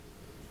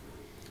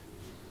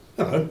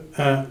Hello,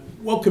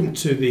 welcome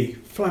to the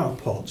Flower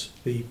Pod,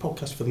 the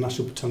podcast for the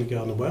National Botanic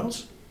Garden of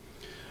Wales.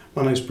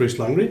 My name is Bruce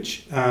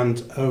Langridge,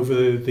 and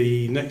over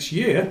the next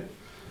year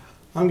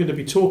I'm going to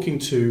be talking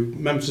to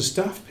members of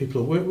staff,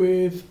 people I work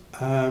with,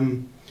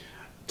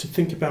 to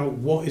think about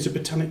what is a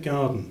botanic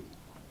garden.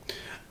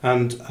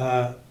 And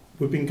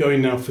we've been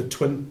going now for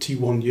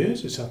 21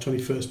 years, it's our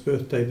 21st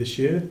birthday this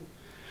year.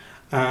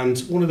 And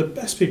one of the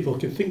best people I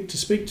can think to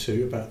speak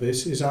to about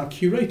this is our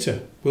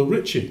curator, Will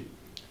Ritchie,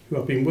 who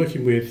I've been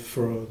working with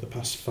for the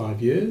past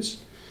 5 years,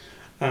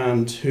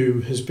 and who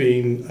has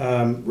been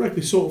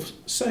regularly sort of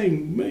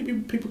saying maybe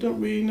people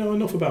don't really know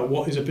enough about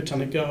what is a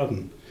botanic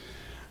garden.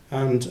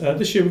 And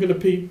this year we're going to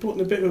be putting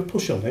a bit of a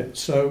push on it.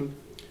 So,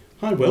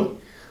 hi Will.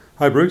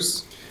 Hi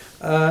Bruce.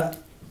 I've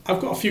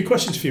got a few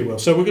questions for you, Will.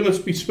 So we're going to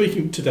be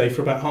speaking today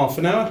for about half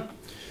an hour,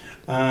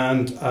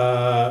 and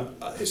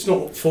it's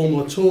not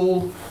formal at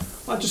all.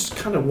 I just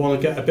kind of want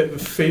to get a bit of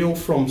a feel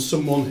from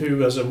someone who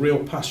has a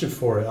real passion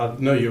for it. I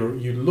know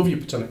you love your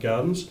botanic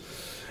gardens.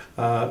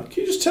 Can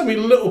you just tell me a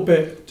little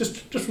bit, just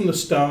from the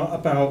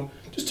start,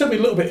 just tell me a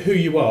little bit who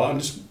you are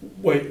and just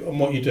wait on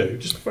what you do,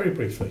 just very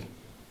briefly.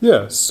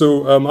 Yeah,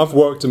 so I've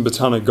worked in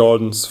botanic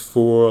gardens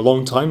for a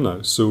long time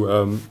now.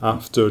 So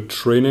after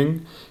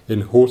training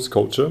in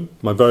horticulture,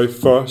 my very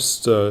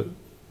first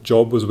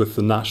job was with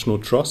the National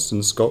Trust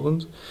in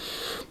Scotland.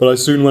 But I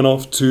soon went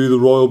off to the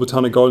Royal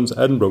Botanic Gardens at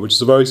Edinburgh, which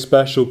is a very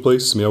special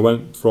place to me. I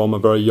went from a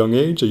very young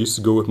age. I used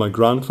to go with my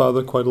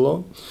grandfather quite a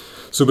lot.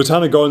 So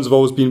botanic gardens have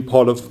always been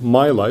part of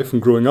my life, and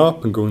growing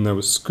up and going there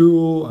with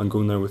school and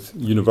going there with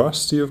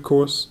university, of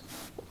course.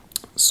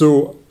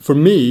 So for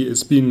me,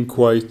 it's been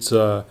quite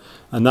a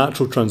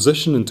natural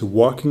transition into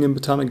working in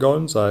botanic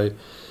gardens. I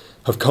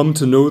have come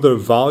to know their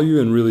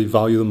value and really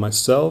value them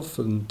myself,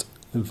 and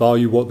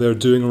value what they're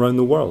doing around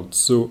the world.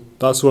 So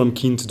that's what I'm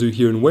keen to do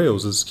here in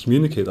Wales, is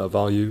communicate that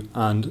value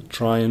and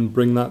try and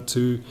bring that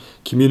to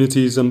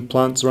communities and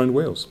plants around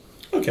Wales.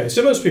 Okay,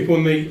 so most people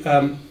when they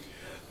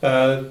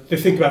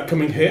think about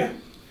coming here,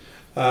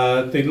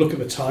 they look at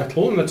the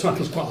title, and the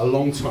title is quite a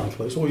long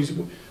title. It's always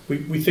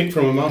we think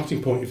from a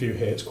marketing point of view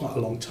here, it's quite a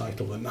long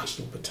title, the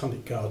National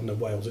Botanic Garden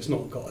of Wales. It's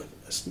not got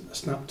a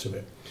snap to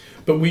it,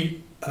 but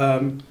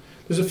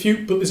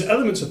there's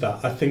elements of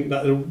that I think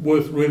that are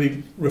worth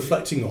really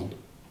reflecting on.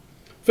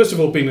 First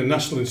of all, being a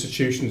national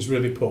institution is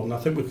really important. I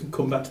think we can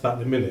come back to that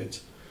in a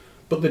minute.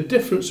 But the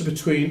difference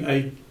between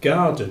a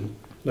garden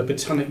and a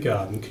botanic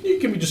garden, can you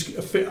give me just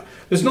a fit?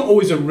 There's not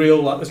always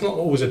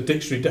a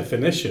dictionary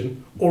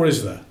definition, or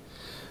is there?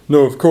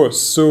 No, of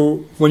course.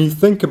 So when you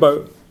think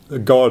about a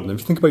garden, if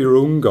you think about your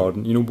own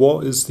garden,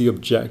 what is the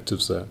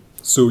objectives there?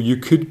 So you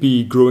could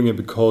be growing it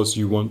because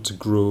you want to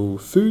grow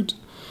food,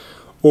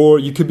 or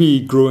you could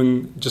be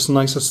growing just a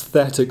nice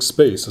aesthetic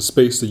space, a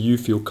space that you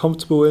feel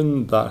comfortable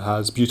in, that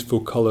has beautiful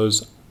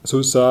colours. So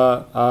it's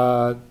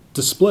a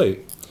display.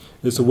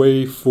 It's a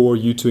way for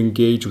you to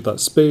engage with that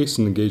space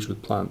and engage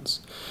with plants.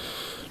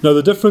 Now,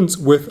 the difference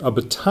with a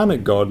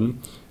botanic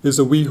garden is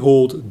that we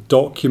hold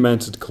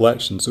documented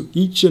collections. So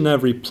each and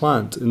every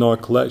plant in our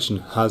collection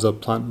has a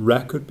plant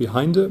record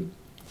behind it.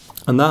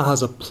 And that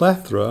has a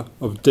plethora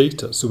of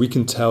data. So we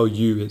can tell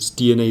you its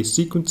DNA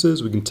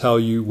sequences, we can tell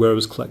you where it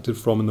was collected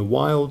from in the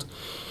wild,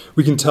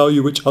 we can tell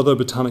you which other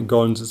botanic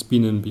gardens it's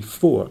been in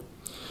before.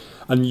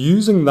 And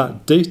using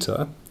that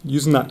data,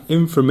 using that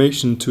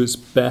information to its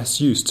best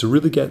use to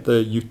really get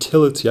the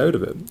utility out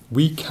of it,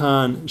 we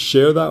can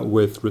share that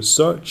with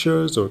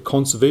researchers or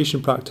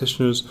conservation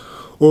practitioners,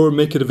 or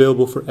make it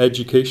available for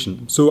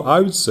education. So I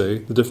would say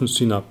the difference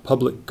between a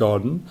public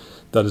garden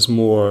that is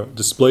more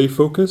display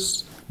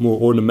focused, more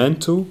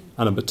ornamental,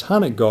 and a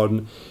botanic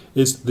garden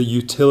is the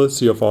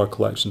utility of our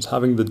collections,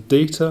 having the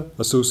data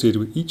associated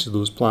with each of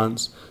those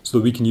plants so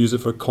that we can use it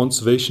for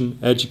conservation,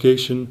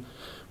 education,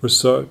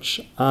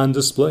 research, and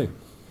display.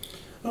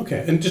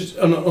 Okay, and just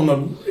on a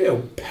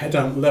real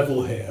pedant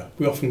level here,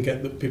 we often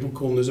get that people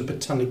call us a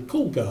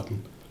botanical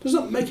garden. Does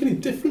that make any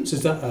difference?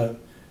 Is that a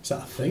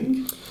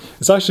thing?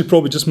 It's actually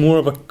probably just more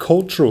of a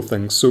cultural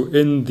thing. So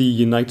in the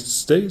United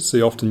States,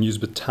 they often use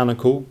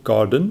botanical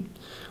garden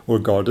or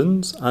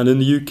gardens, and in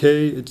the UK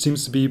it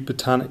seems to be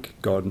botanic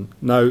garden.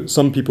 Now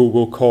some people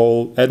will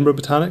call Edinburgh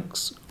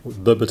Botanics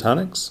the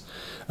Botanics,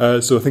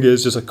 so I think it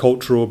is just a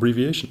cultural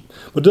abbreviation.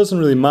 But it doesn't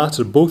really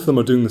matter, both of them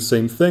are doing the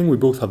same thing, we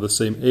both have the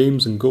same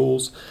aims and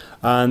goals,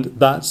 and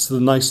that's the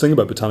nice thing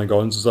about botanic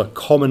gardens, is a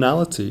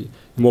commonality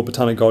in what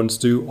botanic gardens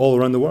do all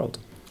around the world.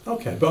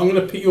 Okay, but I'm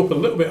going to pick you up a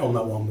little bit on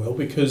that one, Will,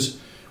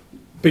 because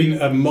being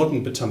a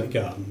modern botanic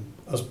garden,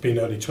 as being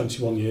only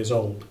 21 years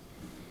old,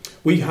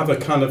 we have a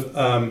kind of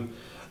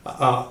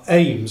our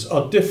aims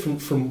are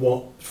different from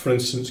what, for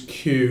instance,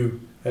 Kew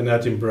in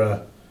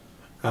Edinburgh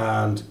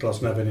and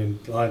Glasnevin in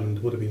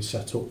Ireland would have been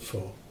set up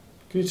for.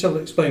 Can you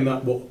explain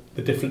that, what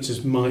the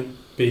differences might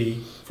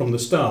be from the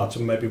start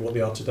and maybe what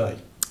they are today?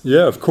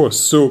 Yeah, of course.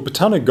 So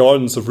botanic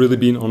gardens have really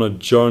been on a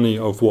journey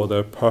of what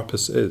their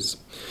purpose is.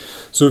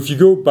 So if you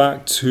go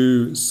back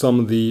to some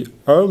of the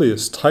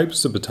earliest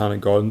types of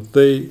botanic gardens,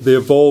 they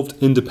evolved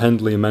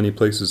independently in many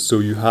places. So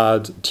you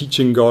had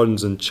teaching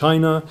gardens in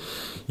China,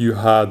 you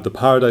had the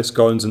paradise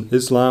gardens in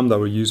Islam that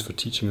were used for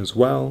teaching as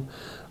well,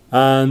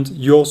 and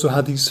you also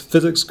had these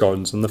physics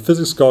gardens. And the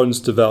physics gardens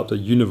developed at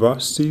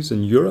universities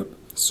in Europe.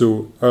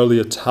 So early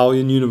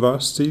Italian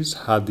universities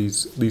had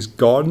these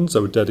gardens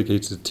that were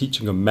dedicated to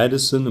teaching of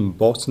medicine and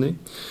botany.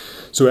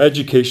 So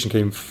education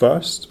came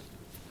first.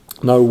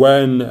 Now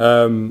when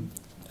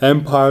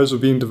empires were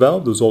being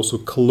developed, there was also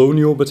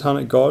colonial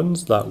botanic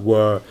gardens that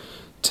were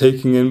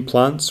taking in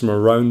plants from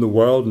around the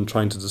world and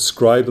trying to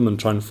describe them and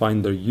trying to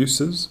find their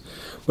uses.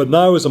 But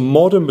now as a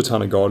modern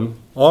botanic garden,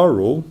 our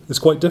role is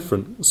quite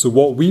different. So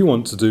what we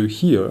want to do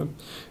here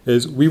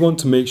is we want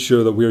to make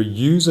sure that we are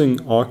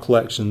using our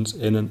collections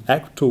in an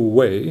equitable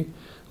way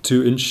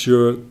to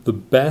ensure the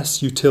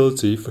best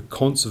utility for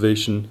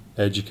conservation,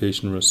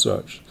 education and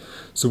research.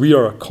 So we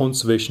are a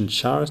conservation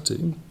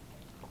charity,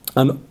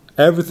 and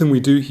everything we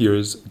do here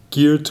is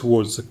geared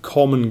towards the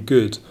common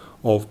good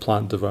of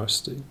plant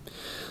diversity.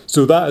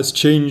 So that has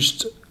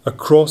changed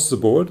across the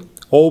board.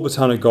 All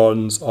botanic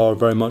gardens are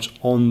very much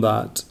on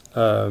that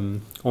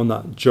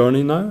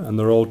journey now, and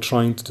they're all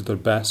trying to do their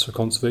best for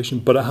conservation.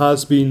 But it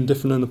has been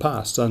different in the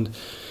past. And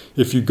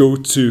if you go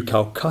to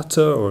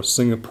Calcutta or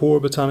Singapore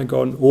Botanic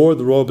Garden or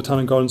the Royal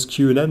Botanic Gardens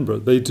Kew in Edinburgh,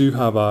 they do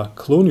have a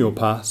colonial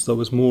past that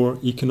was more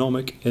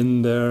economic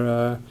in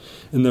their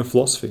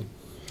philosophy.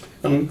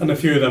 And a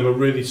few of them are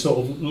really sort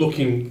of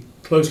looking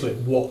closely at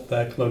what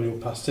their colonial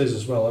past is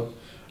as well.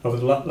 Over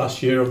the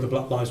last year of the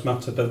Black Lives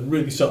Matter, they've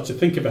really started to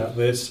think about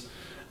this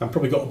and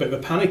probably got a bit of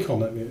a panic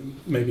on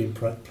it, maybe in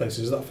places.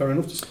 Is that fair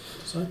enough to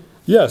say?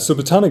 Yeah, so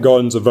botanic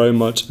gardens are very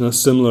much in a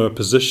similar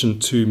position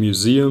to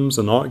museums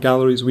and art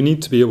galleries. We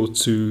need to be able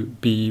to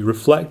be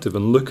reflective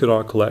and look at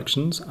our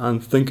collections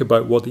and think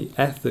about what the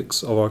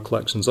ethics of our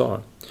collections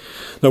are.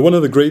 Now, one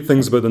of the great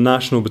things about the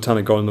National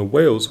Botanic Garden of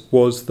Wales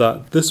was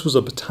that this was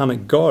a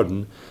botanic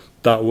garden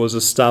that was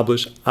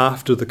established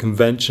after the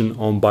Convention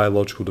on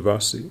Biological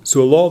Diversity.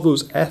 So a lot of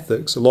those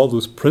ethics, a lot of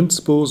those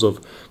principles of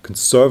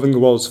conserving the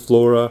world's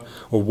flora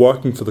or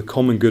working for the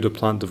common good of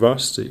plant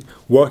diversity,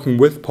 working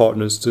with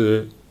partners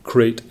to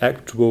create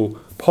equitable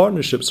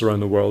partnerships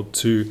around the world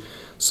to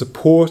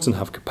support and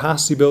have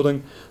capacity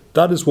building,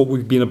 that is what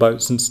we've been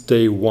about since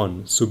day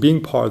one. So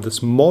being part of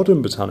this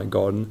modern botanic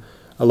garden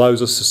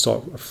allows us to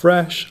start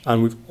afresh,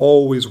 and we've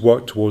always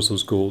worked towards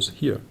those goals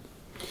here.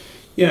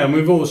 Yeah, and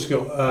we've always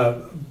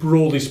got,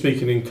 broadly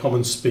speaking, in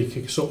common speak,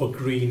 a sort of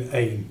green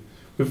aim.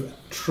 We've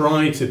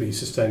tried to be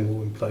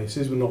sustainable in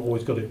places. We've not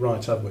always got it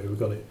right, have we?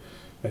 We've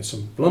made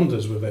some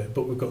blunders with it,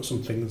 but we've got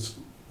some things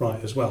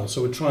right as well.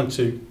 So we're trying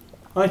to,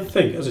 I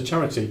think, as a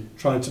charity,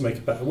 trying to make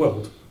a better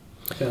world.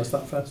 Yeah, is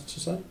that fair to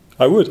say?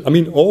 I would. I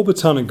mean, all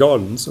botanic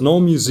gardens and all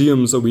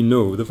museums that we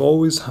know, they've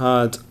always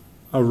had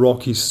a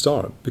rocky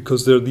start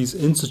because they're these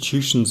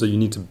institutions that you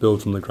need to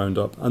build from the ground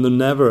up, and they're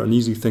never an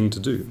easy thing to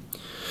do.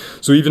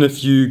 So even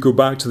if you go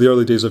back to the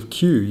early days of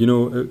Kew,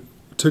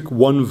 it took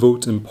one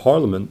vote in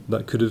Parliament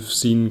that could have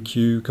seen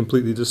Kew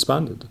completely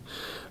disbanded.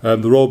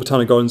 The Royal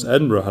Botanic Gardens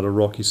Edinburgh had a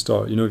rocky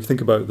start. If you think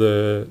about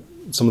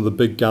some of the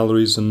big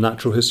galleries and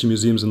natural history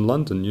museums in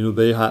London,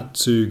 they had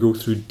to go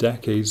through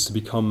decades to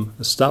become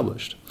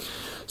established.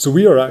 So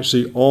we are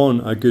actually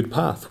on a good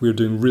path. We're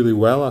doing really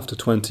well after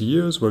 20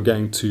 years. We're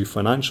getting to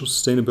financial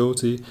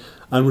sustainability,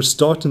 and we're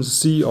starting to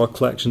see our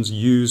collections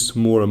used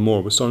more and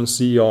more. We're starting to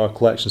see our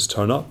collections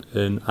turn up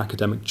in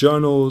academic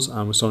journals,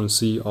 and we're starting to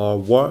see our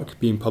work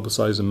being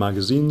publicised in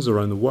magazines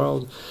around the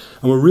world.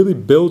 And we're really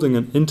building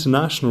an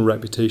international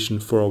reputation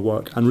for our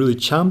work and really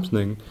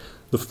championing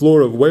the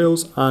flora of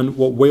Wales and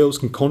what Wales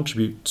can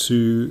contribute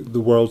to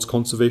the world's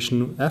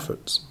conservation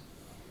efforts.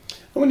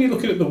 And when you're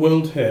looking at the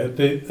world here,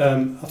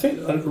 I think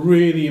a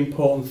really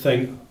important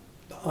thing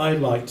that I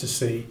like to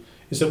see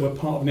is that we're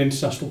part of an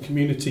international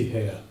community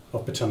here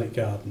of botanic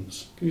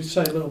gardens. Can you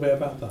say a little bit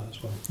about that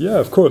as well? Yeah,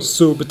 of course.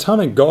 So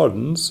botanic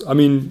gardens, I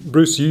mean,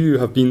 Bruce, you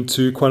have been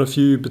to quite a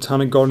few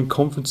botanic garden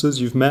conferences.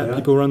 You've met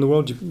people around the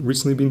world. You've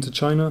recently been to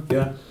China.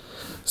 Yeah.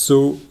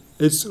 So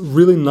it's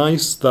really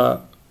nice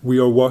that we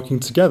are working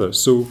together.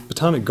 So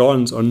botanic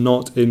gardens are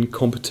not in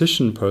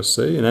competition per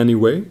se in any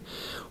way.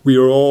 We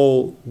are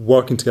all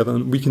working together,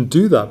 and we can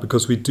do that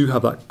because we do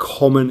have that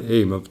common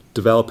aim of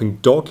developing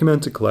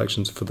documented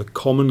collections for the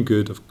common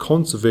good of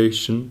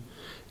conservation,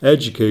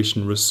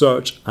 education,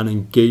 research, and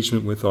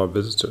engagement with our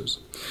visitors.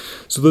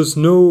 So there's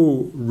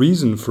no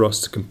reason for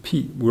us to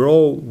compete. We're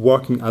all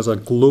working as a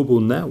global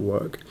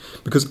network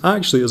because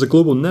actually, as a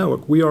global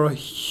network, we are a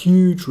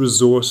huge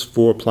resource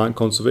for plant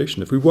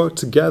conservation. If we work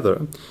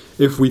together,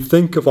 if we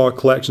think of our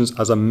collections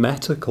as a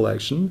meta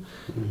collection,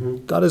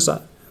 that is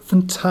a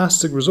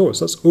fantastic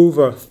resource. That's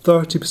over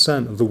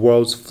 30% of the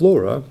world's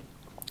flora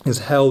is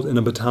held in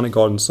a botanic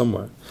garden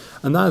somewhere.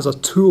 And that is a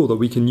tool that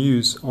we can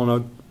use on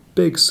a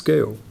big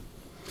scale.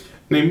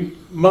 I mean,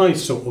 my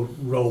sort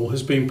of role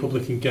has been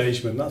public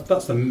engagement.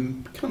 That's the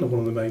kind of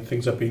one of the main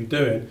things I've been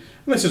doing.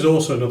 And this is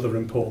also another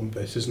important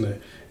bit, isn't it?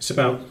 It's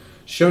about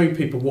showing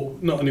people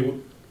not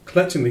only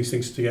collecting these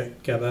things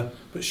together,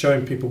 but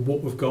showing people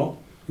what we've got,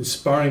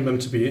 inspiring them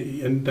to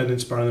be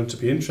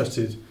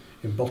interested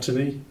in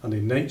botany and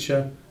in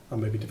nature,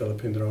 and maybe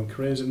developing their own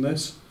careers in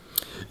this.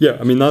 Yeah,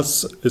 I mean,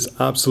 that's is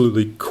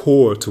absolutely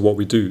core to what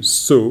we do.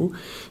 So,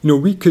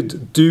 we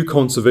could do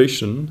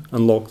conservation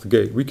and lock the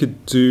gate. We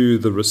could do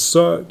the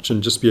research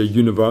and just be a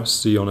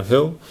university on a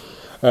hill.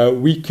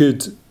 We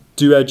could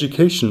do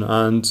education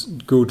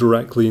and go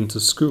directly into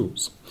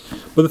schools.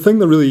 But the thing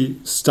that really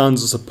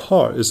stands us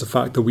apart is the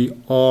fact that we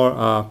are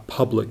a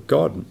public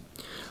garden.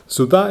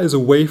 So that is a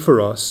way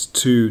for us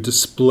to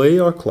display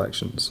our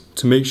collections,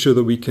 to make sure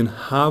that we can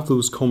have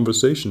those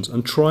conversations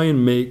and try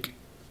and make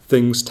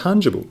things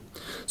tangible.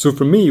 So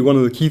for me, one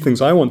of the key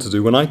things I want to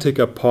do when I take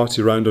a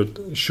party around or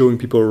showing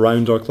people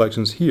around our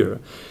collections here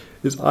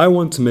is I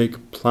want to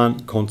make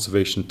plant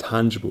conservation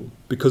tangible.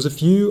 Because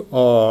if you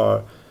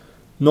are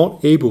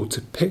not able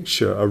to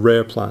picture a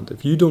rare plant,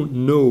 if you don't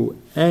know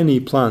any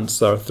plants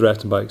that are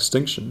threatened by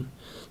extinction,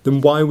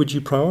 then why would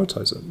you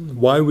prioritize it?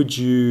 Why would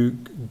you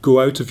go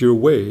out of your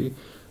way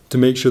to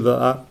make sure that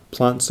that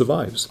plant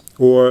survives?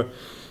 Or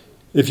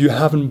if you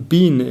haven't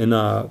been in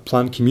a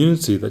plant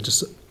community that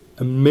just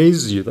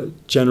amazes you,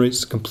 that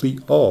generates complete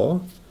awe,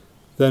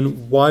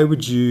 then why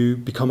would you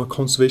become a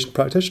conservation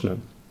practitioner?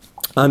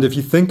 And if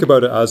you think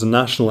about it as a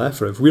national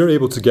effort, if we're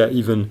able to get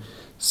even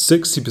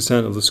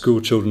 60% of the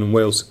school children in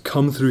Wales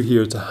come through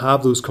here to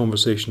have those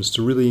conversations,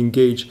 to really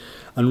engage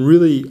and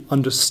really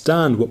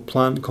understand what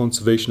plant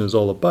conservation is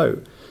all about,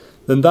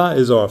 then that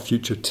is our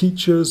future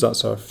teachers,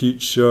 that's our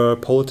future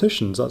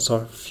politicians, that's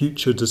our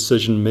future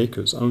decision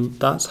makers, and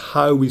that's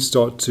how we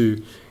start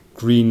to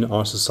green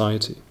our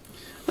society.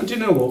 And do you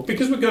know what?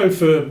 Because we're going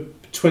for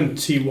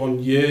 21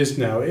 years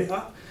now,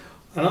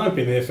 and I've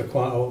been here for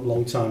quite a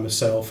long time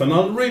myself, and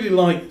I really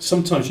like,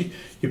 sometimes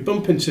you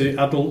bump into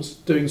adults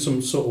doing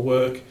some sort of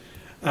work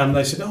and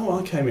they said,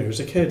 I came here as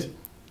a kid.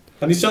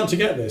 And you start to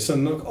get this,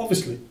 and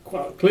obviously,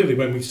 quite clearly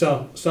when we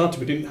started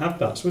we didn't have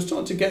that. So we're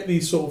starting to get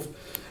these sort of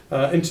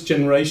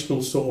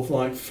intergenerational sort of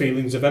like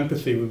feelings of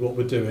empathy with what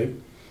we're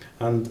doing.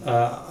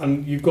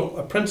 And you've got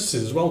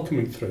apprentices as well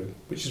coming through,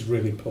 which is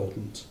really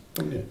important.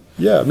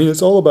 Yeah, I mean,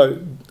 it's all about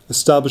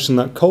establishing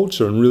that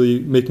culture and really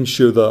making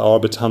sure that our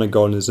botanic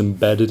garden is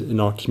embedded in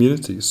our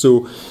community.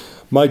 So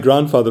my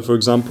grandfather, for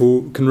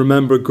example, can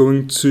remember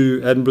going to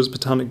Edinburgh's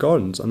Botanic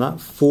Gardens, and that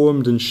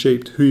formed and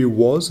shaped who he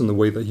was and the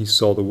way that he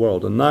saw the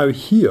world. And now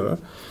here,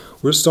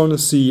 we're starting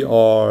to see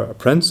our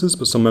apprentices,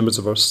 but some members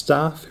of our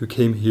staff who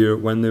came here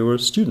when they were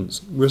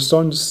students. We're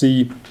starting to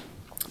see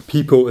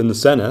people in the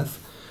Senedd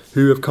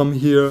who have come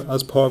here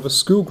as part of a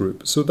school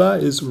group. So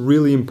that is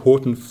really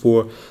important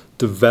for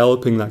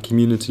developing that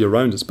community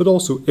around us, but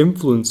also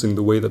influencing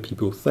the way that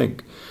people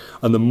think.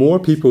 And the more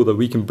people that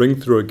we can bring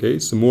through our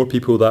gates, the more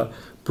people that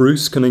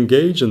Bruce can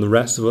engage and the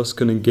rest of us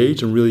can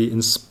engage and really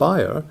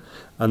inspire,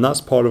 and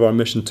that's part of our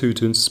mission too,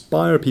 to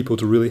inspire people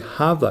to really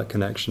have that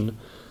connection,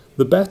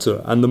 the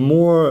better. And the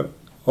more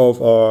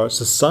of our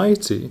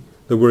society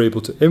that we're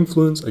able to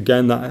influence,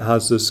 again, that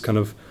has this kind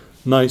of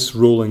nice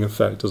rolling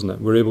effect, doesn't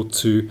it? We're able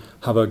to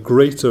have a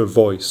greater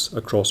voice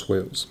across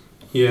Wales.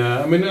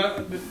 Yeah, I mean,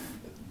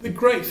 the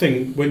great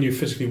thing when you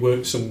physically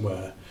work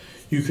somewhere,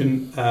 you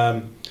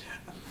can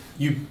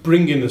you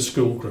bring in a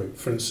school group,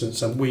 for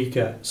instance, and we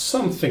get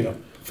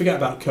something. Forget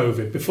about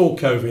COVID. Before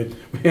COVID,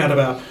 we had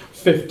about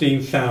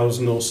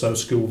 15,000 or so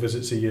school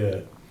visits a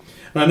year.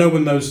 And I know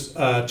when those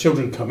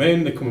children come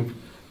in,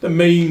 they're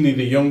mainly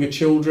the younger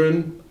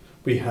children.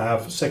 We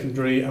have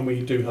secondary, and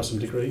we do have some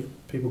degree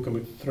people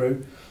coming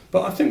through.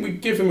 But I think we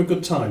give them a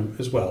good time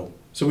as well.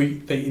 So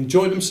they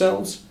enjoy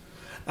themselves,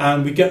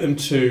 and we get them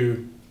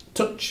to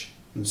touch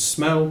and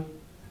smell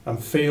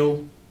and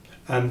feel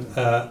and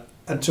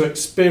to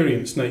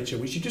experience nature,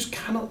 which you just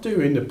cannot do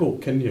in a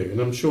book, can you? And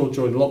I'm sure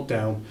during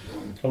lockdown,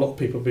 a lot of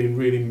people have been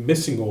really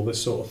missing all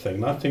this sort of thing.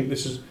 And I think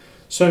this is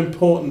so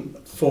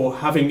important for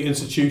having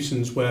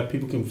institutions where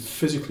people can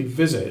physically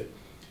visit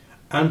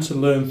and to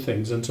learn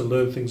things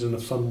in a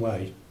fun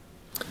way.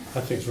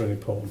 I think it's really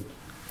important.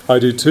 I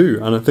do too,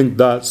 and I think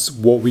that's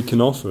what we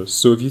can offer.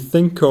 So if you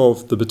think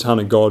of the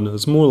Botanic Garden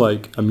as more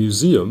like a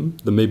museum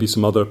than maybe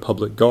some other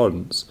public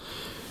gardens,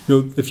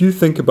 if you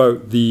think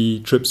about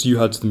the trips you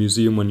had to the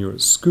museum when you were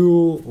at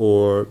school,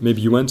 or maybe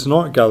you went to an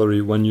art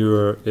gallery when you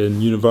were in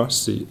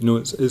university,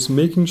 it's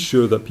making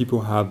sure that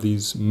people have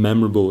these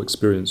memorable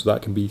experiences.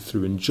 That can be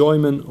through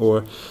enjoyment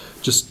or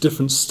just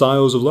different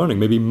styles of learning,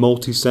 maybe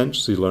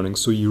multi-sensory learning.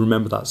 So you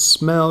remember that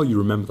smell, you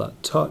remember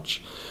that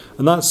touch.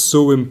 And that's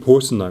so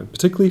important now,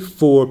 particularly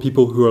for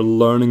people who are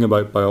learning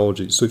about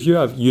biology. So if you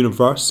have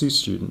university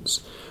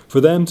students, for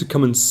them to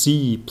come and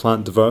see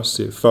plant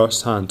diversity at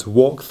first hand, to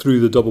walk through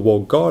the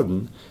double-walled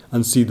garden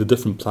and see the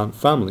different plant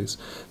families,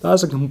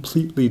 that's a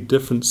completely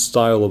different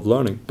style of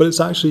learning. But it's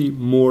actually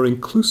more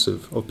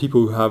inclusive of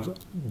people who have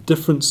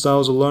different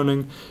styles of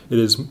learning. It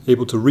is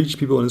able to reach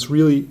people, and it's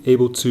really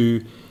able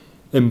to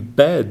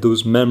embed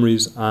those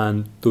memories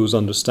and those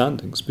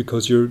understandings,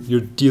 because you're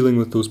dealing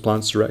with those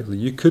plants directly.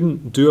 You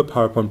couldn't do a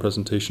PowerPoint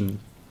presentation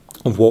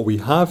of what we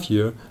have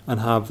here and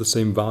have the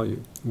same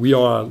value. We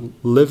are a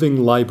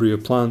living library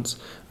of plants,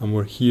 and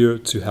we're here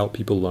to help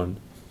people learn.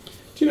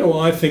 Do you know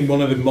what I think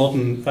one of the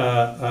modern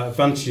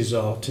advantages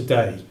are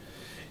today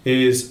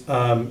is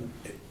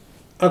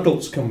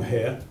adults come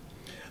here,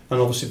 and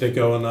obviously they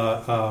go on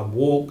our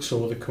walks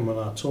or they come on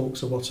our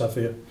talks or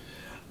whatever,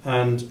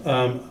 and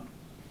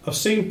I've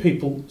seen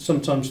people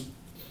sometimes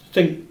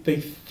think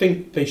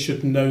they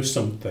should know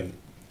something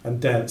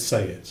and daren't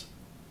say it,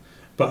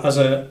 but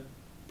I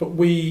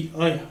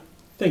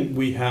think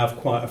we have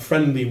quite a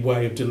friendly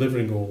way of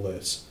delivering all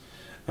this,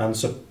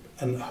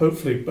 and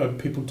hopefully when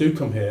people do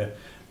come here,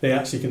 they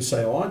actually can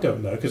say, "Oh, I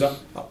don't know," because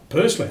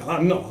personally,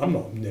 I'm not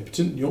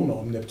omnipotent. You're not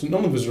omnipotent.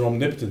 None of us are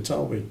omnipotent,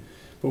 are we?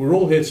 But we're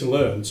all here to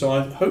learn. So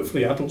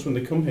hopefully, adults when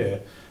they come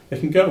here, they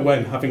can go away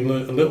and having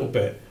learnt a little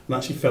bit and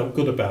actually felt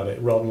good about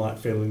it, rather than like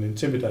feeling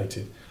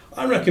intimidated.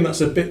 I reckon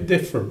that's a bit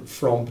different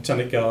from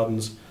Botanic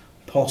Gardens,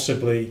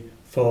 possibly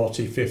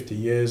 40, 50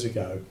 years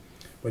ago,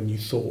 when you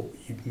thought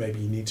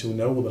maybe you need to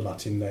know all the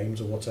Latin names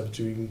or whatever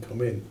to even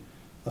come in.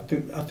 I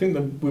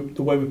think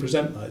the way we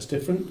present that is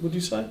different. Would you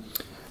say?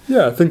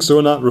 Yeah, I think so,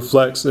 and that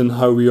reflects in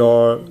how we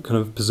are kind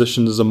of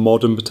positioned as a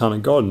modern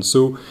botanic garden.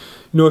 So,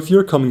 if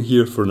you're coming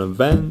here for an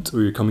event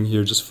or you're coming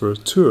here just for a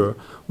tour,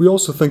 we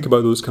also think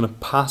about those kind of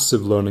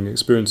passive learning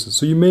experiences.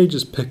 So you may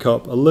just pick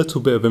up a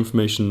little bit of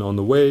information on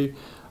the way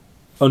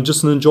on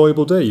just an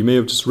enjoyable day. You may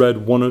have just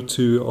read one or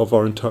two of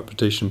our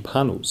interpretation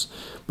panels.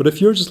 But if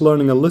you're just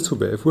learning a little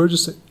bit, if we're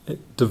just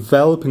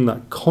developing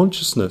that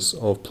consciousness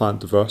of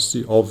plant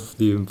diversity, of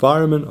the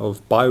environment,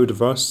 of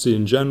biodiversity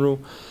in general,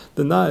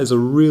 then that is a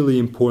really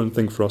important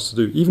thing for us to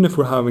do. Even if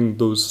we're having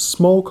those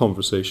small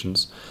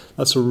conversations,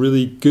 that's a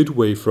really good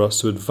way for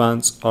us to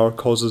advance our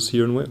causes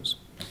here in Wales.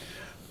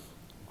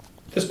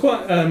 There's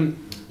quite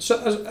so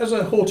as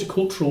a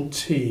horticultural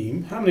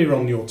team, how many are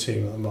on your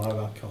team at the moment?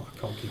 I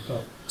can't keep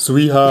up. So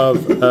we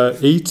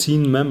have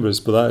 18 members,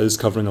 but that is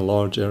covering a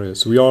large area.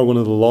 So we are one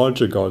of the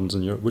larger gardens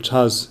in Europe, which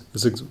has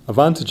its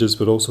advantages,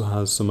 but also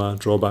has some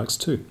drawbacks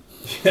too.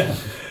 Yeah.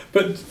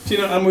 But,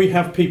 and we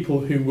have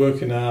people who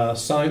work in our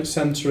science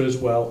centre as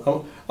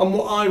well. And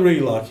what I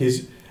really like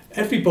is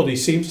everybody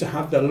seems to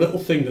have their little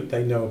thing that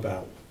they know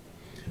about.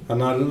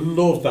 And I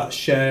love that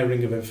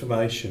sharing of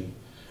information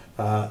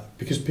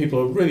because people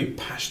are really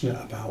passionate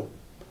about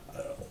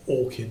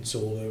orchids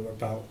or they're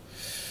about,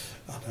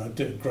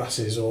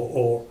 grasses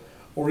or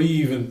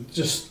even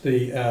just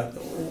the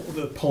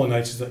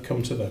pollinators that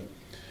come to them.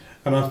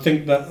 And I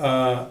think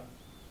that,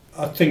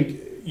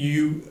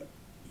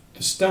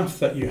 the staff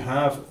that you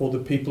have or the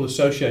people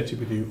associated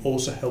with you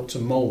also help to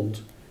mould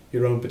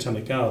your own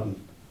botanic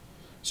garden.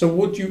 So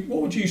what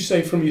would you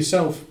say from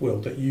yourself, Will,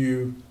 that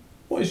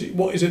what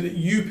is it that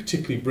you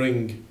particularly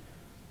bring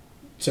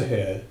to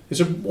here? Is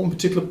there one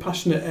particular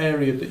passionate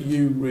area that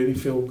you really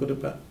feel good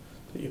about,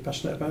 that you're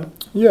passionate about?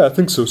 Yeah, I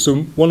think so. So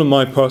one of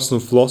my personal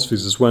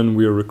philosophies is when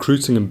we are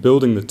recruiting and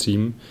building the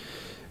team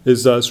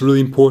is that it's really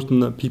important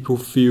that people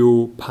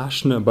feel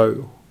passionate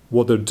about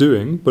what they're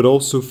doing, but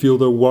also feel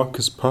their work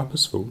is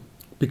purposeful.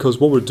 Because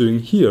what we're doing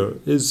here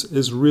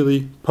is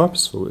really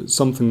purposeful. It's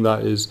something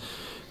that is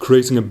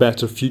creating a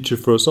better future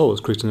for us all.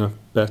 It's creating a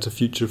better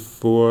future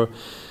for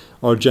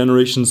our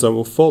generations that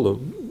will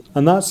follow.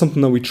 And that's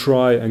something that we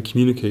try and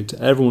communicate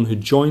to everyone who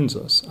joins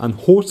us. And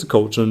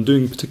horticulture, and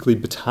doing particularly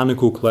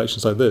botanical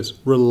collections like this,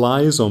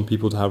 relies on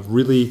people to have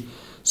really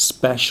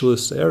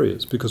specialist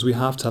areas, because we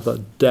have to have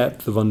that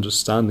depth of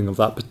understanding of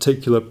that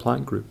particular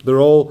plant group.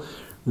 They're all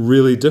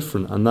really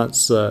different, and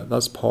that's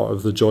part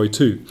of the joy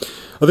too.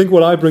 I think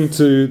what I bring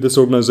to this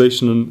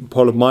organisation, and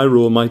part of my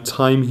role, my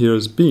time here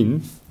has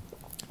been,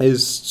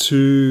 is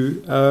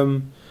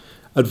to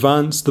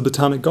advance the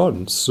botanic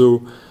gardens.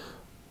 So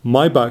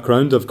my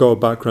background, I've got a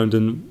background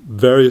in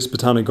various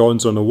botanic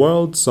gardens around the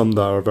world, some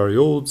that are very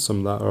old,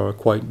 some that are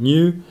quite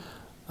new,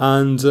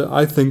 and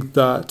I think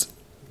that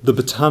the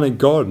botanic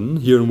garden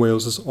here in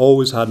Wales has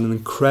always had an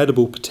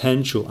incredible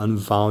potential and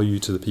value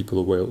to the people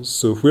of Wales.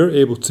 So if we're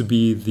able to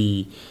be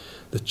the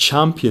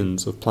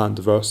champions of plant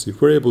diversity, if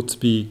we're able to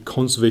be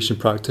conservation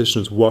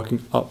practitioners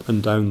working up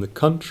and down the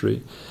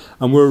country,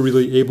 and we're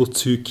really able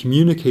to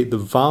communicate the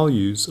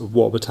values of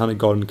what a botanic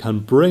garden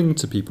can bring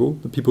to people,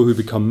 the people who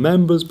become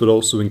members, but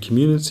also in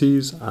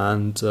communities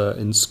and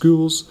in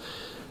schools,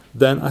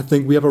 then I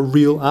think we have a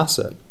real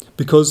asset.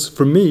 Because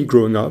for me,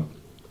 growing up,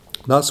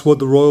 that's what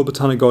the Royal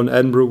Botanic Garden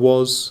Edinburgh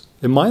was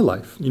in my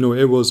life.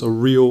 It was a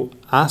real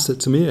asset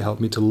to me. It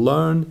helped me to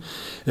learn,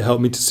 it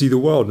helped me to see the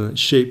world, and it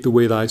shaped the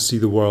way that I see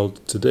the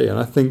world today. And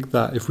I think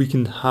that if we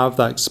can have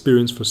that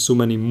experience for so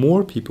many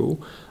more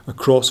people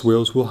across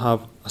Wales, we'll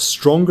have a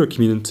stronger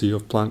community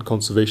of plant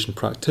conservation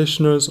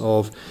practitioners,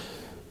 of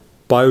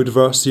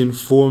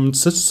biodiversity-informed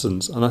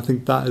citizens, and I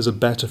think that is a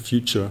better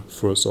future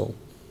for us all.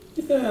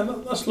 Yeah,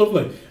 that's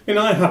lovely.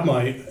 I have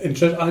my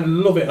interest. I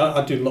love it.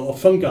 I do a lot of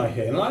fungi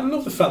here, and I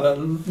love the fact that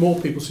more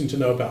people seem to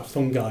know about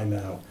fungi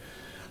now.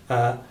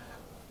 But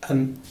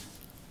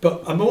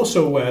I'm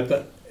also aware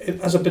that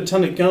as a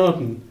botanic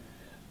garden,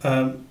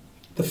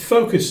 the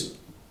focus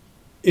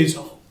is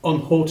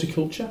on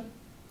horticulture.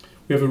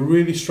 We have a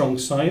really strong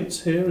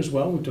science here as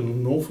well. We've done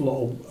an awful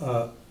lot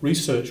of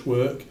research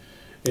work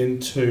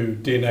into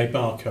DNA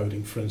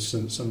barcoding, for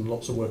instance, and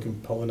lots of work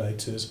in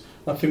pollinators.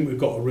 I think we've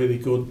got a really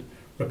good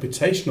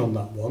reputation on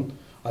that one.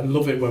 I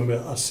love it when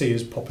I see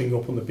us popping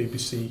up on the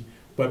BBC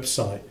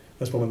website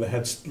as one of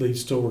the lead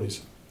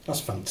stories.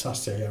 That's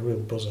fantastic. I get a real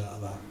buzz out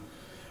of that.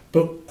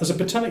 But as a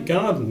botanic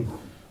garden,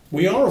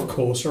 we are, of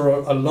course,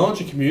 a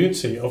larger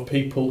community of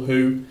people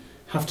who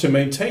have to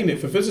maintain it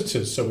for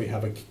visitors. So we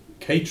have a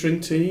catering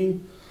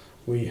team,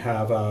 we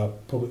have a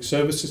public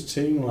services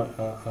team, like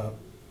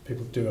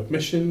people who do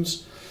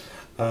admissions.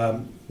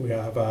 We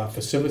have our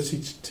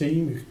facility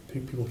team,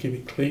 people keep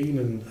it clean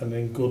and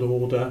in good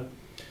order.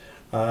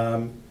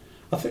 Do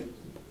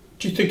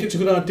you think it's a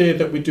good idea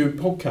that we do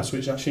podcasts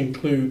which actually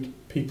include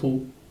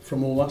people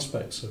from all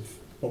aspects of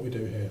what we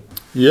do here?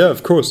 Yeah,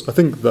 of course. I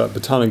think that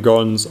botanic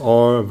gardens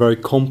are very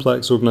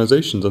complex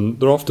organisations, and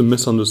they're often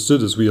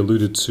misunderstood, as we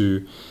alluded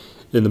to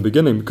in the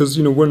beginning, because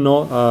we're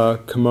not a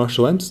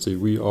commercial entity.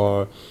 We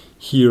are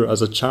here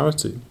as a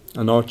charity,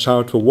 and our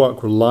charitable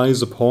work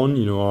relies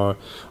upon our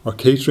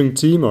catering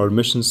team, our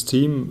admissions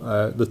team,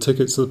 the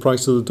tickets to the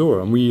price of the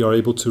door, and we are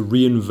able to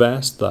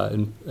reinvest that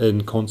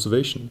in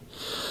conservation.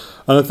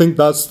 And I think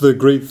that's the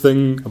great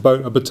thing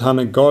about a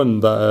botanic garden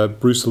that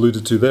Bruce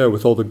alluded to there,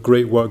 with all the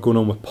great work going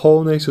on with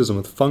pollinators and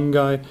with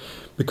fungi,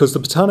 because the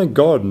botanic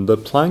garden, the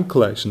plant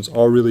collections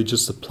are really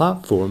just a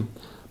platform,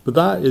 but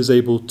that is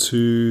able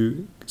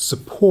to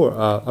support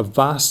a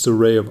vast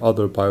array of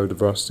other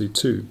biodiversity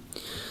too.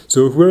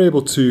 So if we're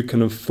able to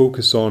kind of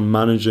focus on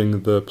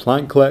managing the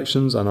plant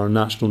collections and our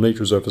National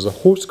Nature Reserve as a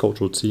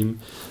horticultural team,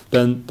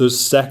 then there's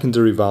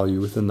secondary value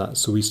within that.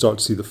 So we start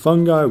to see the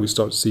fungi, we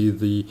start to see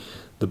the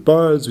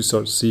birds, we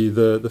start to see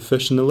the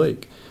fish in the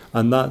lake.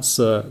 And that's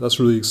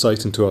really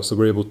exciting to us, that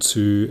we're able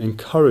to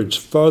encourage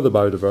further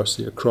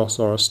biodiversity across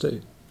our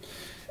estate.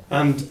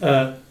 And,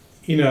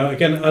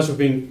 again, as we've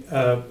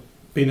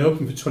been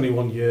open for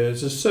 21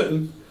 years, there's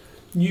certain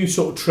new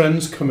sort of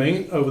trends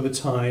coming over the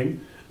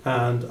time,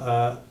 and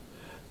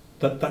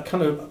that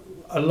kind of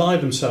ally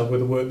themselves with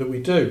the work that we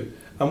do.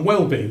 And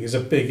well-being is a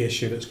big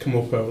issue that's come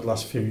up over the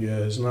last few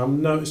years, and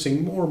I'm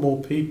noticing more and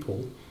more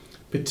people,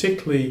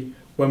 particularly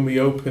when we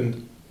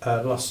opened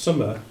last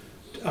summer,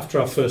 after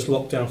our first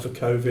lockdown for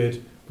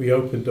COVID, we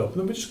opened up,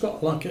 and then we just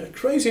got like a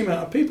crazy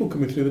amount of people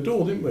coming through the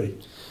door, didn't we?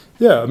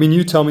 Yeah, I mean,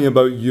 you tell me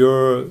about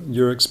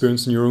your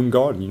experience in your own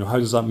garden. How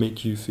does that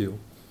make you feel?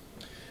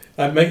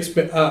 It makes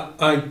me,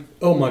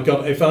 oh my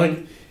God,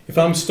 if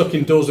I'm stuck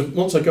indoors,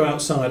 once I go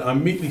outside, I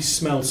immediately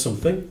smell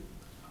something.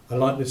 I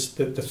like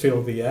the feel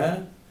of the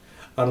air.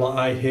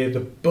 I hear the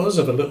buzz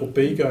of a little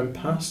bee going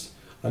past.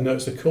 I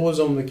notice the colours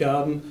on the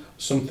garden,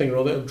 something or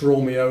other, it'll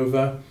draw me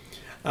over.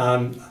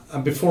 And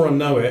before I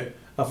know it,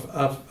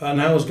 I've an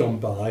hour's gone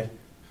by,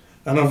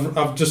 and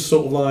I've just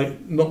sort of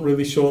like not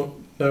really sure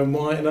know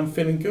why, and I'm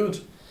feeling good.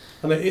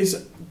 And it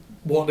is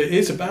what it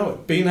is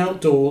about, being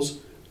outdoors,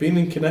 being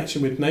in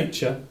connection with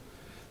nature.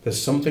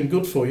 There's something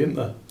good for you, isn't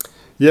there?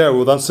 Yeah,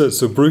 well, that's it.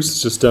 So Bruce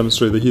has just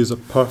demonstrated that he is a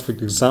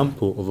perfect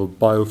example of a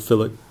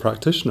biophilic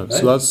practitioner. Hey.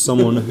 So that's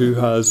someone who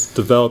has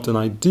developed an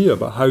idea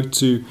about how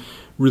to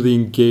really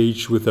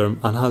engage with their,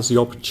 and has the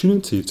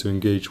opportunity to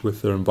engage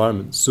with their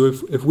environment. So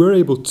if we're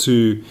able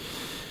to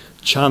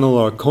channel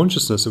our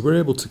consciousness, if we're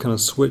able to kind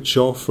of switch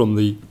off from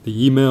the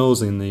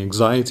emails and the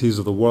anxieties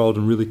of the world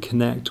and really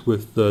connect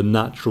with the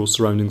natural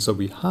surroundings that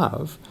we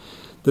have,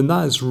 then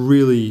that is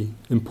really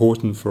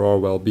important for our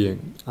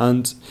well-being.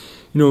 And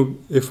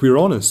if we're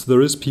honest, there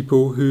is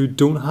people who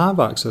don't have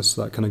access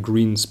to that kind of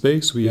green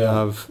space. We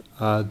have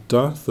a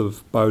dearth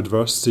of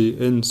biodiversity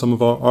in some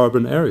of our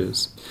urban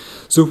areas.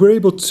 So if we're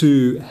able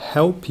to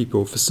help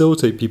people,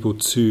 facilitate people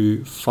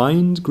to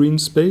find green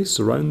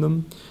space around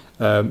them,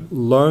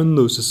 learn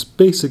those just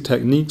basic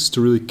techniques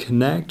to really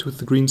connect with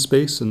the green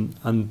space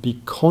and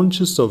be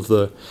conscious of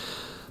the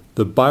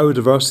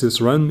biodiversity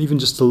that's around them, even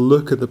just to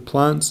look at the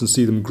plants and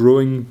see them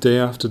growing day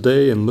after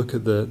day and look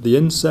at the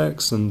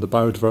insects and the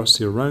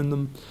biodiversity around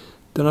them,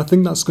 then I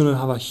think that's going to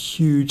have a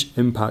huge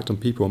impact on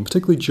people. And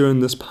particularly during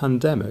this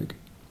pandemic,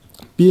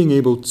 being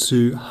able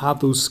to have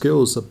those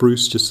skills that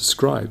Bruce just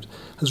described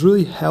has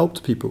really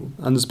helped people,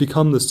 and has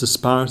become this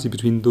disparity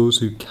between those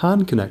who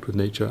can connect with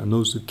nature and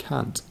those who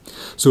can't.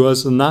 So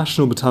as the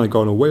National Botanic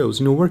Garden of Wales,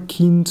 we're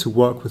keen to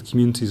work with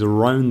communities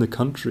around the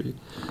country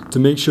to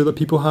make sure that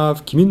people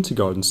have community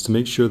gardens, to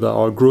make sure that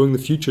our Growing the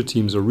Future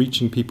teams are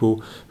reaching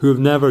people who have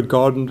never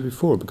gardened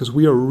before, because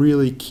we are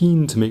really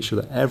keen to make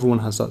sure that everyone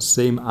has that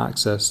same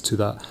access to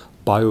that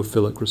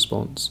biophilic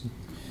response.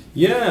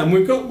 Yeah, and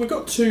we've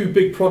got two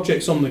big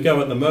projects on the go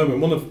at the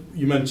moment. One of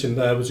you mentioned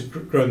there was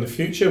Growing the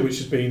Future, which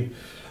has been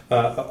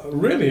a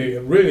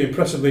really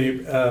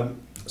impressively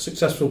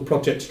successful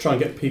project to try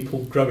and get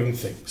people growing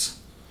things,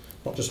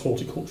 not just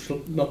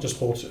horticultural, not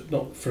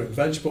fruit and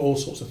veg, but all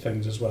sorts of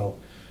things as well.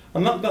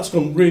 And that's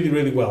gone really,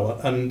 really well.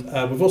 And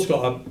we've also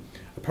got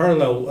a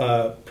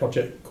parallel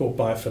project called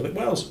Biophilic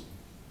Wales.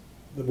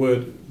 The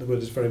word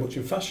is very much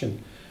in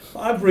fashion. But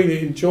I've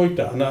really enjoyed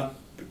that, and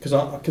because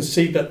I can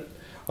see that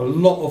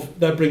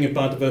they're bringing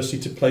biodiversity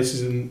to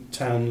places in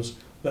towns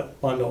that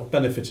might not have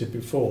benefited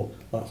before,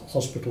 like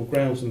hospital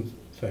grounds and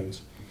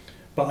things.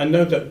 But I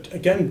know that,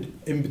 again,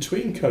 in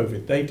between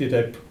COVID,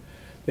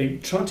 they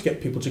tried to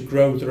get people to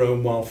grow their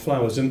own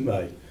wildflowers, didn't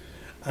they?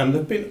 And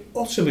they've been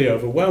utterly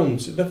overwhelmed.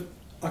 They've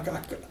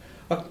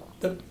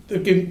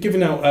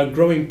given out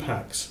growing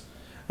packs,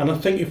 and I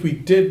think if we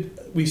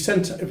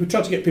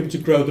tried to get people to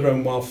grow their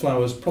own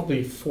wildflowers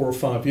probably 4 or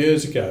 5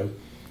 years ago,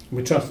 and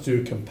we tried to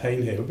do a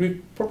campaign here, we'd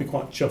be probably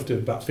quite chuffed if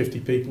about 50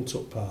 people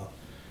took part.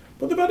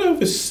 But they've had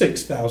over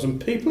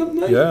 6,000 people, haven't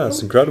they? Yeah,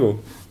 it's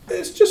incredible.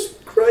 It's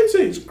just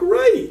crazy. It's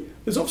great.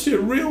 There's obviously a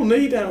real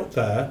need out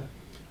there,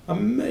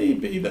 and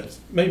maybe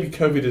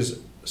COVID has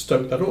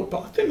stoked that up.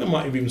 But I think they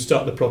might have even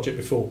started the project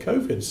before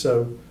COVID.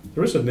 So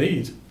there is a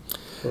need.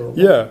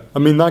 Yeah, I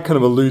mean, that kind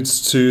of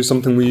alludes to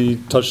something we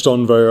touched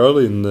on very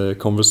early in the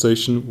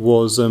conversation,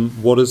 was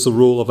what is the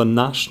role of a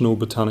national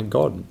botanic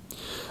garden?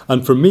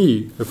 And for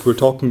me, if we're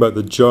talking about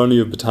the journey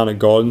of botanic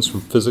gardens,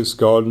 from physics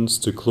gardens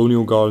to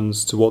colonial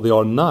gardens to what they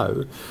are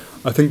now,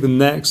 I think the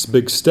next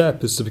big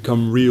step is to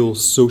become real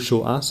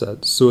social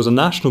assets. So as a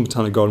national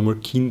botanic garden, we're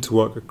keen to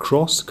work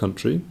across the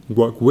country,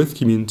 work with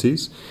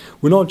communities.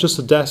 We're not just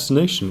a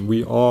destination,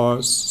 we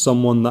are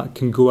someone that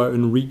can go out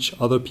and reach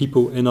other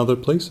people in other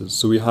places.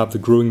 So we have the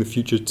Growing the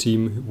Future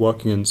team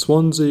working in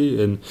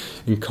Swansea,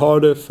 in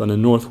Cardiff and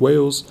in North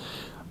Wales.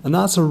 And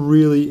that's a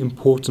really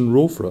important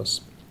role for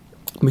us,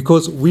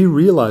 because we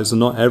realise that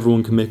not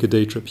everyone can make a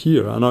day trip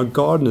here, and our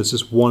garden is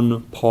just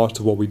one part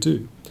of what we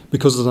do.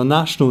 Because as a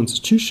national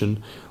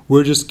institution,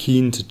 we're just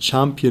keen to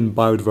champion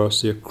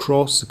biodiversity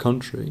across the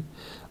country,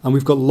 and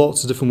we've got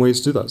lots of different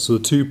ways to do that. So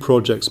the 2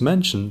 projects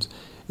mentioned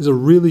is a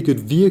really good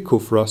vehicle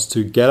for us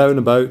to get out and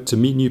about, to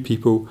meet new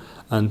people,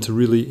 and to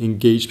really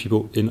engage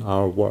people in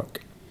our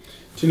work.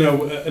 Do you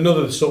know,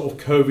 another sort of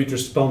COVID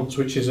response,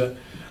 which is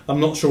I'm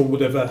not sure would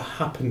have ever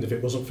happened if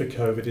it wasn't for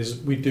COVID, is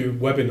we do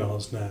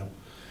webinars now.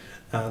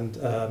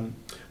 And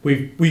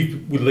we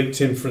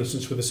linked in, for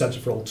instance, with the Centre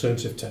for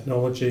Alternative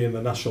Technology and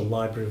the National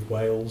Library of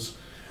Wales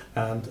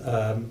and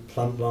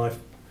Plant Life.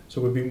 So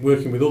we've been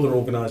working with other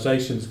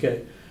organisations,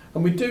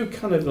 and we do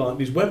kind of like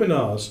these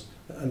webinars,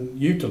 and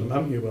you've done them,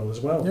 haven't you, Will, as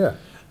well? Yeah.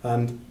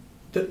 And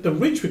the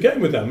reach we're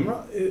getting with them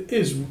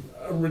is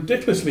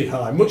ridiculously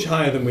high, much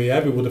higher than we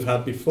ever would have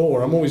had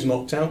before. I'm always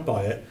knocked out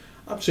by it.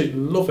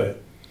 Absolutely love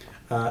it.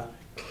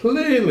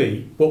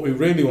 Clearly, what we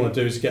really want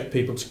to do is get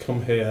people to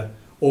come here,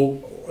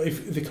 or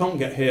if they can't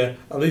get here,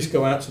 at least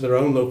go out to their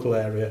own local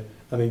area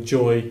and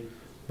enjoy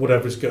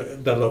whatever's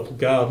their local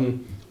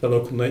garden, their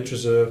local nature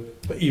reserve,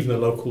 but even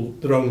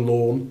their own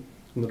lawn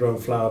and their own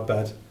flower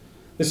bed.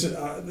 This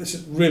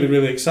is really,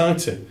 really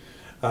exciting.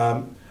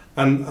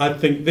 And I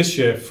think this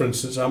year, for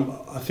instance,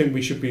 I think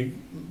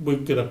we're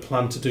going to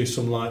plan to do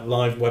some like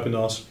live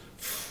webinars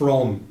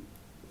from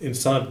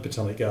inside the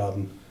Botanic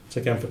Garden.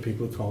 So again, for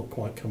people who can't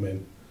quite come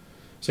in.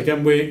 So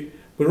again,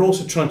 we're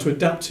also trying to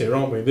adapt here,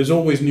 aren't we? There's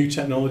always new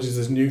technologies,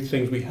 there's new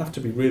things. We have to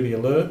be really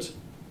alert,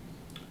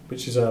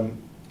 which is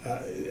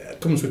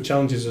comes with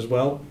challenges as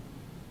well.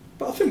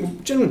 But I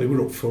think generally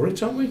we're up for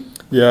it, aren't we?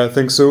 Yeah, I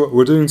think so.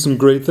 We're doing some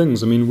great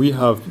things. I mean, we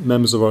have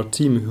members of our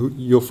team who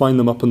you'll find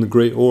them up in the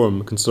Great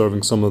Orme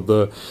conserving some of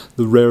the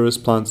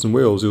rarest plants in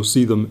Wales. You'll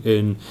see them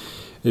in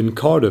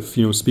Cardiff,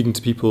 speaking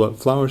to people at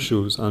flower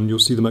shows, and you'll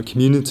see them at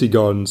community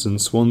gardens in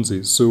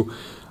Swansea. So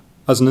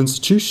as an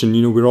institution,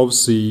 we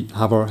obviously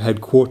have our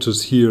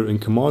headquarters here in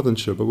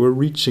Carmarthenshire, but we're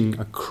reaching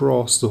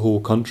across the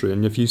whole country.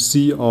 And if you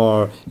see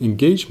our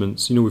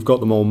engagements, we've got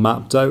them all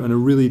mapped out, and it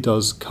really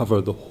does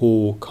cover the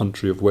whole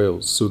country of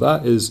Wales. So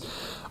that is,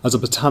 as a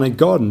botanic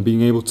garden,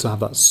 being able to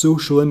have that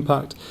social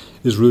impact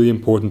is really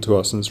important to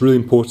us, and it's really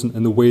important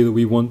in the way that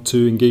we want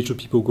to engage with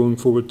people going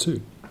forward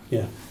too.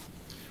 Yeah.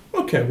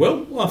 Okay,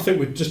 well, I think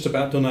we've just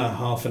about done our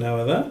half an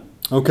hour there.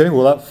 Okay,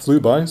 well that flew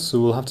by, so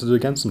we'll have to do it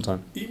again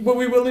sometime. Well,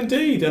 we will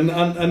indeed, and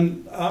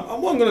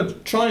what I'm going to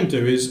try and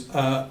do is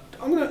I'm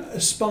going to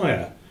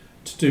aspire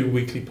to do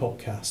weekly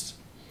podcasts,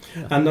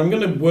 and I'm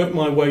going to work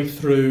my way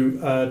through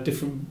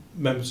different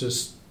members of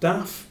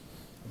staff.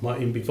 It might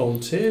even be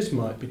volunteers,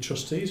 might be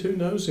trustees, who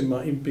knows? It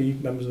might even be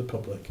members of the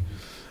public.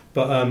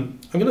 But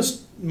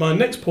my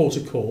next port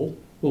of call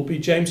will be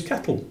James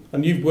Kettle,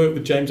 and you've worked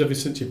with James ever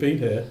since you've been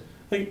here.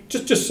 I think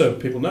just so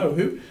people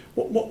know,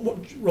 what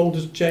role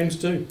does James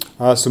do?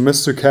 So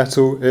Mr.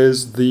 Kettle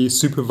is the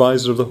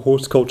supervisor of the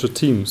horticulture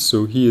team,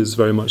 so he is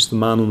very much the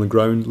man on the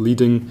ground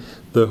leading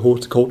the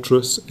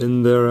horticulturists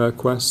in their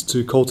quest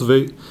to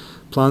cultivate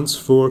plants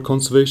for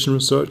conservation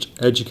research,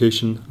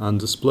 education and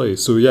display.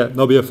 So yeah,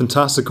 that'll be a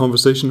fantastic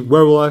conversation.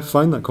 Where will I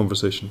find that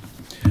conversation?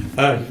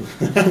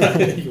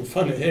 You'll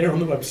find it here on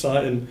the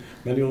website and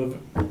many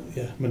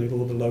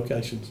other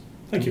locations.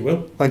 Thank you,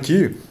 Will. Thank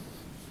you.